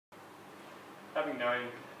Having known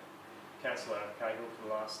Councillor Cahill for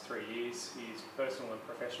the last 3 years, his personal and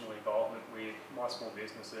professional involvement with my small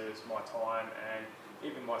businesses, my time and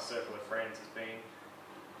even my circle of friends has been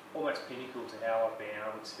almost pinnacle to how I've been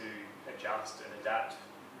able to adjust and adapt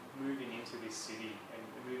moving into this city and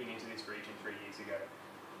moving into this region 3 years ago.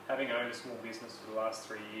 Having owned a small business for the last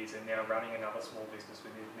 3 years and now running another small business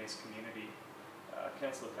within this community,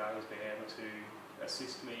 Councillor Cahill has been able to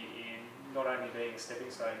assist me in not only being a stepping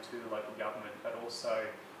stone to the local government, but also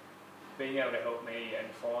being able to help me and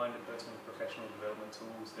find the personal and professional development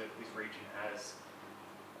tools that this region has.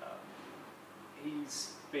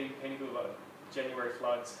 He's been pinnacle. January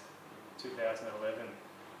floods 2011,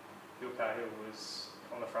 Bill Cahill was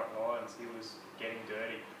on the front lines. He was getting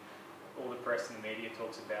dirty. All the press and the media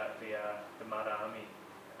talks about the mud army,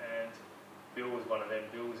 and Bill was one of them.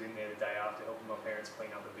 Bill was in there the day after helping my parents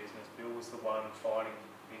clean up the business. Bill was the one fighting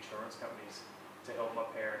the insurance companies to help my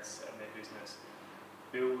parents and their business.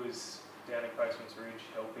 Bill was down in Postman's Ridge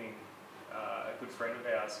helping a good friend of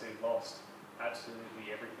ours who lost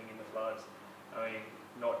absolutely everything in the floods. I mean,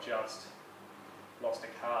 not just lost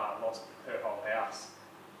a car, lost her whole house.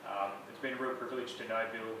 It's been a real privilege to know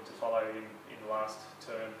Bill, to follow him in the last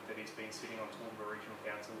term that he's been sitting on Toowoomba Regional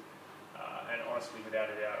Council. And honestly,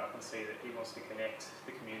 without a doubt, I can see that he wants to connect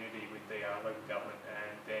the community with the local government,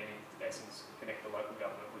 and then in essence connect the local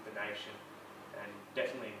government with the nation, and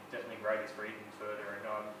definitely grow this region further. And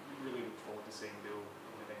I really look forward to seeing Bill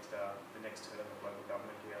in the next term of local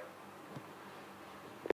government here.